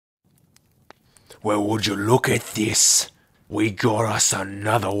Well, would you look at this? We got us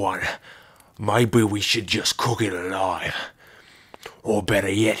another one. Maybe we should just cook it alive. Or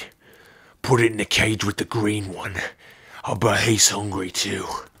better yet, put it in the cage with the green one. I bet he's hungry too.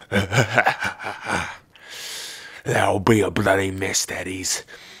 That'll be a bloody mess, that is.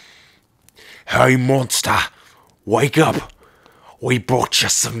 Hey, monster, wake up. We brought you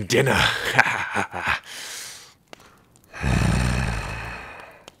some dinner.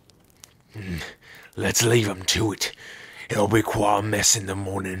 Let's leave him to it. It'll be quite a mess in the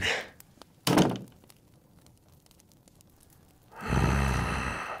morning.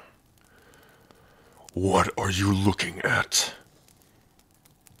 What are you looking at?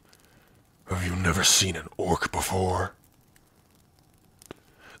 Have you never seen an orc before?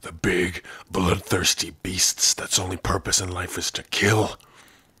 The big, bloodthirsty beasts that's only purpose in life is to kill?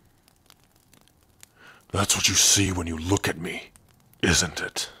 That's what you see when you look at me, isn't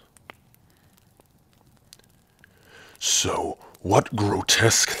it? So, what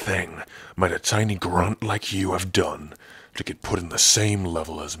grotesque thing might a tiny grunt like you have done to get put in the same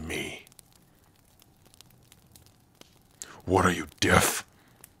level as me? What are you, deaf?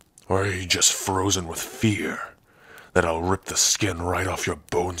 Or are you just frozen with fear that I'll rip the skin right off your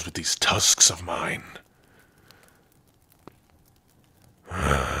bones with these tusks of mine?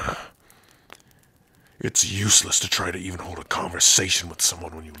 It's useless to try to even hold a conversation with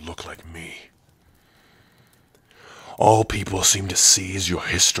someone when you look like me. All people seem to see is your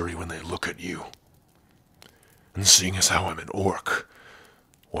history when they look at you. And seeing as how I'm an orc,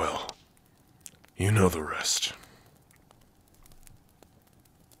 well, you know the rest.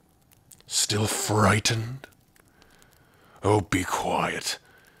 Still frightened? Oh, be quiet.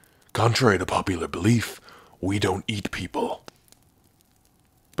 Contrary to popular belief, we don't eat people.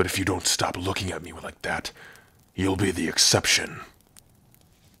 But if you don't stop looking at me like that, you'll be the exception.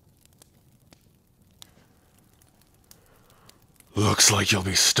 Looks like you'll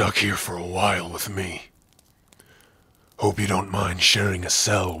be stuck here for a while with me. Hope you don't mind sharing a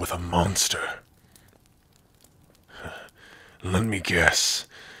cell with a monster. Let me guess.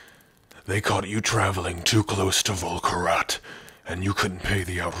 They caught you traveling too close to Volcarat, and you couldn't pay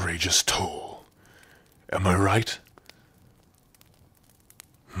the outrageous toll. Am I right?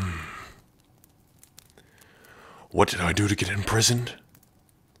 What did I do to get imprisoned?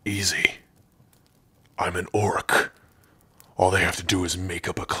 Easy. I'm an orc. All they have to do is make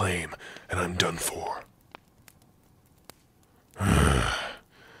up a claim, and I'm done for.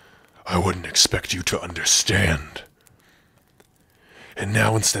 I wouldn't expect you to understand. And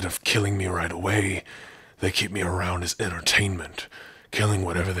now instead of killing me right away, they keep me around as entertainment, killing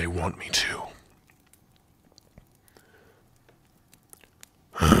whatever they want me to.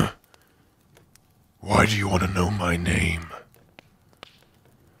 Why do you want to know my name?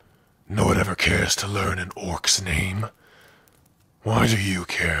 No one ever cares to learn an orc's name. Why do you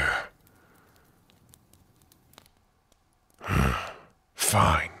care?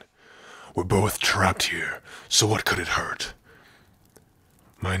 Fine. We're both trapped here, so what could it hurt?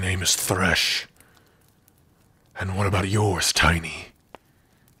 My name is Thresh. And what about yours, Tiny?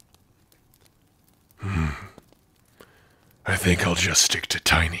 I think I'll just stick to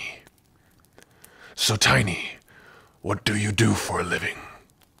Tiny. So, Tiny, what do you do for a living?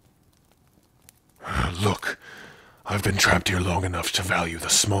 Look, I've been trapped here long enough to value the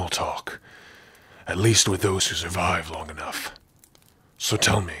small talk. At least with those who survive long enough. So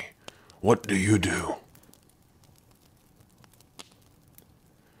tell me, what do you do?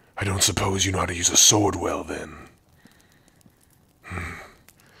 I don't suppose you know how to use a sword well, then.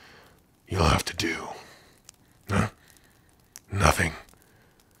 You'll have to do. Huh? Nothing.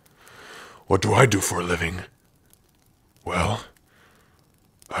 What do I do for a living? Well,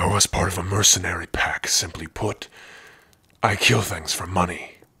 I was part of a mercenary pack, simply put. I kill things for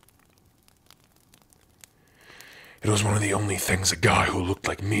money. It was one of the only things a guy who looked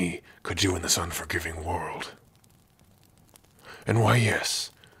like me could do in this unforgiving world. And why, yes,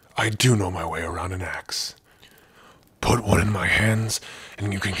 I do know my way around an axe. Put one in my hands,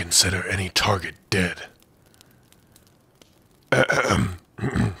 and you can consider any target dead.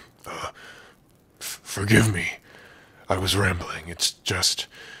 Forgive me. I was rambling. It's just...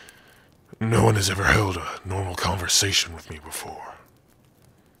 no one has ever held a normal conversation with me before.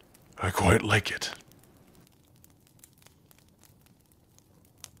 I quite like it.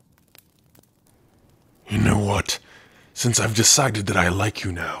 You know what? Since I've decided that I like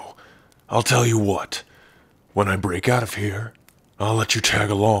you now, I'll tell you what. When I break out of here, I'll let you tag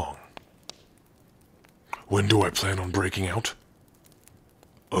along. When do I plan on breaking out?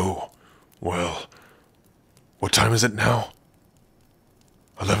 Oh, well, what time is it now?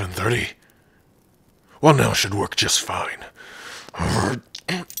 11:30? Well, now should work just fine.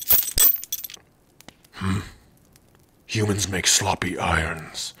 Humans make sloppy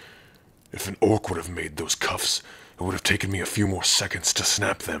irons. If an orc would have made those cuffs, it would have taken me a few more seconds to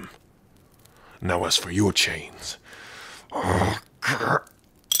snap them. Now as for your chains...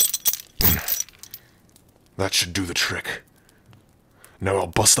 That should do the trick. Now I'll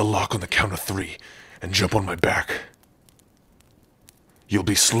bust the lock on the count of 3 and jump on my back. You'll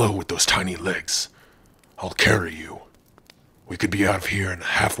be slow with those tiny legs. I'll carry you. We could be out of here and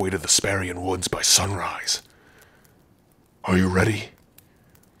halfway to the Sparian Woods by sunrise. Are you ready?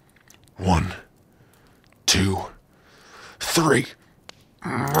 1, 2, 3.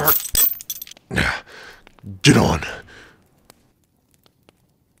 Get on.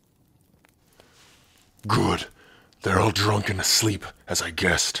 Good. They're all drunk and asleep, as I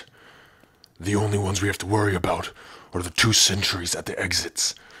guessed. The only ones we have to worry about are the 2 sentries at the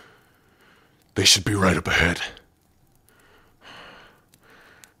exits. They should be right up ahead.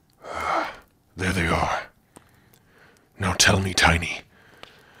 There they are. Now tell me, Tiny,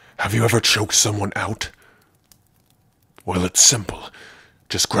 have you ever choked someone out? Well, it's simple.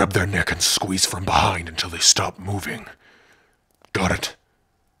 Just grab their neck and squeeze from behind until they stop moving. Got it?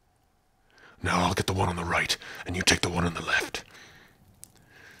 Now I'll get the one on the right, and you take the one on the left.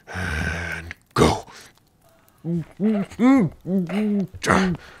 And go.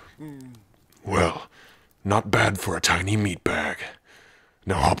 Well, not bad for a tiny meatbag.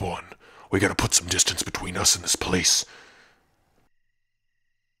 Now hop on. We gotta put some distance between us and this place.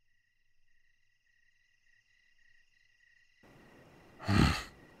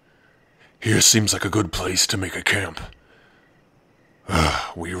 Here seems like a good place to make a camp.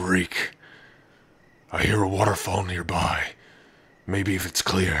 We reek. I hear a waterfall nearby. Maybe if it's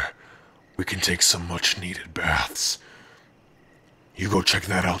clear, we can take some much-needed baths. You go check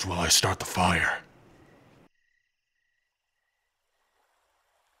that out while I start the fire.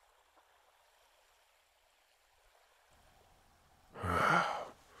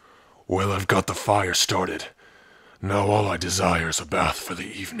 Well, I've got the fire started. Now all I desire is a bath for the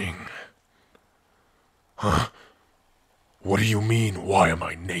evening. Huh? What do you mean, why am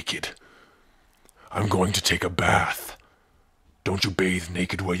I naked? I'm going to take a bath. Don't you bathe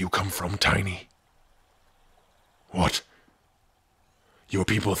naked where you come from, Tiny? What? Your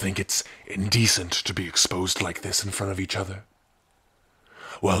people think it's indecent to be exposed like this in front of each other?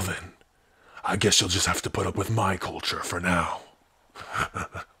 Well then, I guess you'll just have to put up with my culture for now.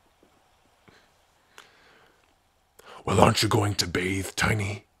 Well, aren't you going to bathe,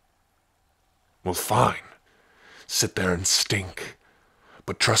 Tiny? Well, fine. Sit there and stink.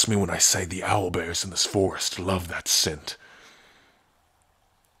 But trust me when I say the owlbears in this forest love that scent.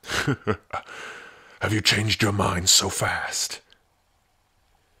 Have you changed your mind so fast?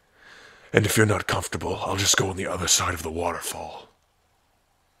 And if you're not comfortable, I'll just go on the other side of the waterfall.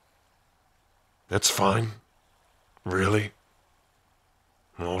 That's fine. Really?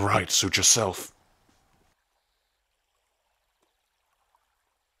 All right, suit yourself.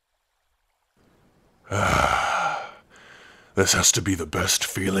 This has to be the best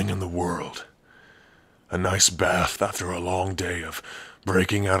feeling in the world. A nice bath after a long day of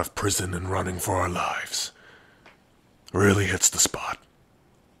breaking out of prison and running for our lives. Really hits the spot.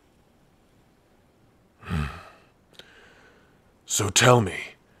 So tell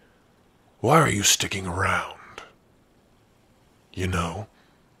me, why are you sticking around? You know,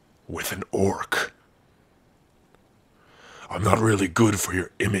 with an orc. I'm not really good for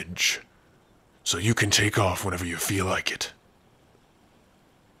your image, so you can take off whenever you feel like it.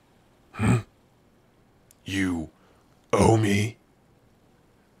 You owe me?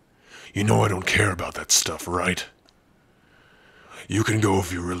 You know I don't care about that stuff, right? You can go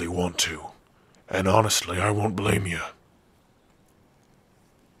if you really want to, and honestly, I won't blame you.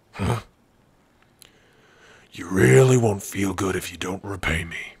 You really won't feel good if you don't repay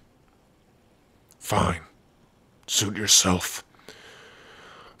me. Fine. Suit yourself.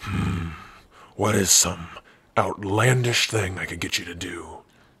 What is some outlandish thing I could get you to do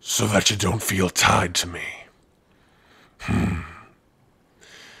so that you don't feel tied to me?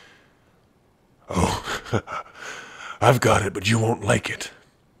 Oh, I've got it, but you won't like it.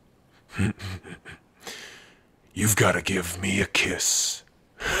 You've got to give me a kiss.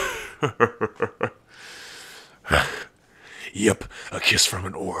 Yep, a kiss from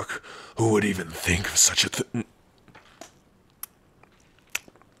an orc. Who would even think of such a thing?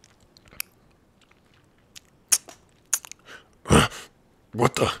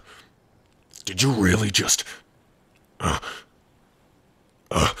 What the? Did you really just...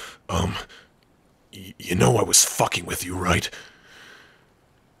 You know I was fucking with you, right?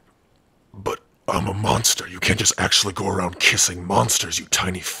 But I'm a monster. You can't just actually go around kissing monsters, you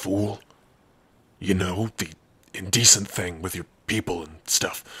tiny fool. You know, the indecent thing with your people and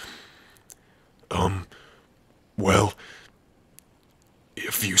stuff. Well,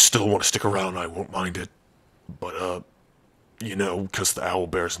 if you still want to stick around, I won't mind it. But, you know, because the owl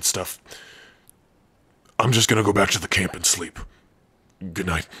bears and stuff, I'm just gonna go back to the camp and sleep. Good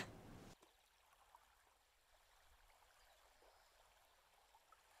night.